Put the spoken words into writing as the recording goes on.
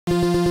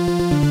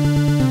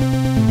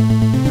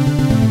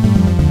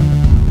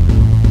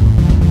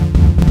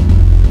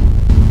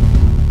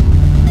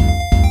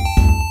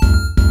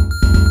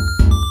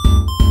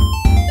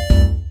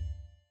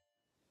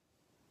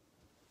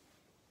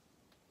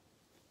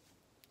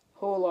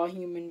whole lot of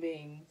human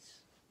beings.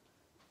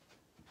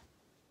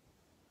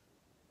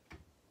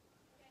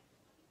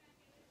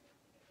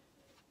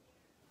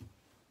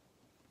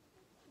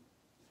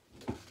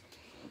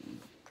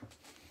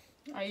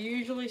 I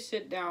usually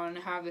sit down and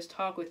have this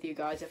talk with you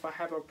guys if I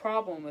have a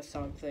problem with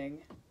something.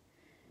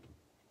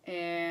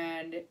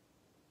 And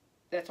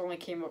that's only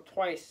came up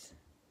twice.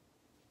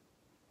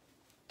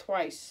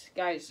 Twice.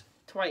 Guys,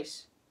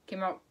 twice.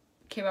 Came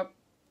up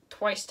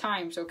twice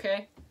times,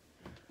 okay?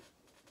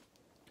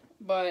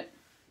 But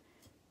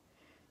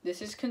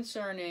this is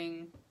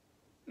concerning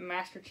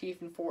Master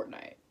Chief and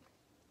Fortnite.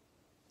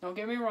 Don't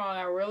get me wrong,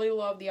 I really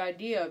love the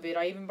idea of it.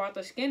 I even bought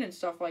the skin and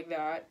stuff like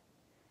that.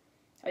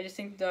 I just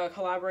think the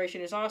collaboration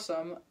is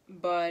awesome,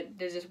 but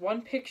there's this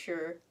one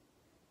picture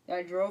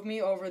that drove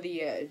me over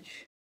the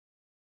edge.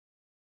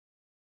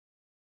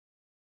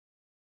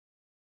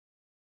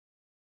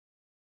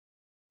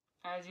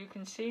 As you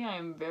can see, I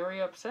am very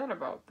upset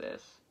about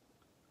this.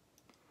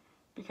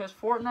 Because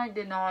Fortnite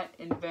did not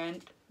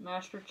invent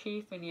Master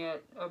Chief, and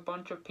yet a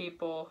bunch of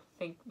people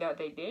think that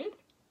they did.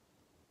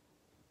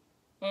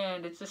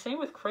 And it's the same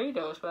with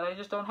Kratos, but I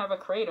just don't have a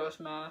Kratos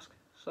mask.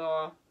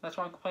 So that's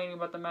why I'm complaining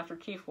about the Master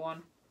Chief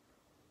one.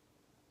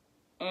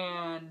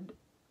 And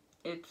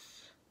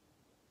it's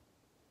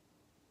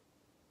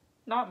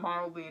not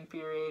mildly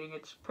infuriating,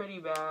 it's pretty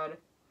bad.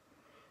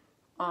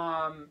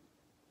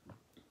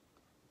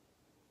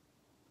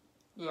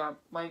 Yeah,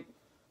 like,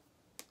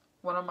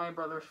 one of my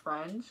brother's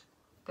friends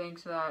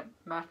thinks that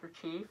Master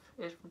Chief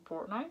is from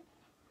Fortnite.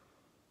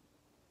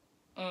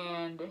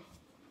 And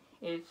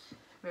it's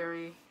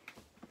very,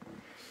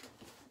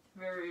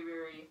 very,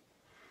 very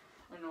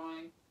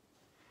annoying.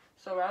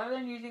 So rather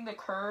than using the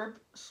Curb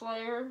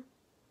Slayer,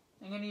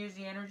 I'm going to use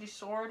the Energy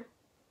Sword.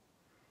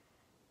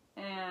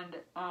 And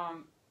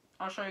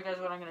I'll show you guys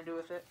what I'm going to do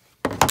with it.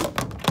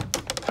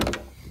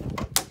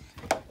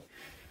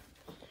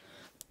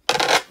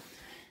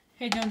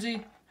 Hey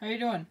Jonesy, how you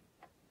doing?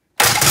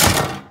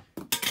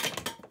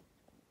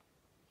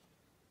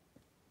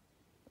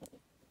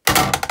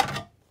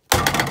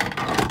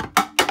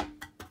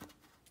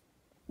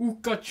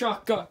 Ooka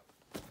chaka.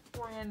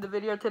 Before I end the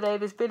video today,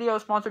 this video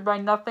is sponsored by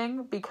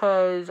nothing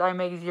because I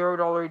make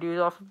 $0 reviews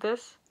off of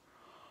this.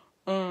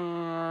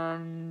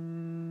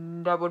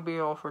 And that would be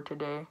all for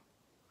today.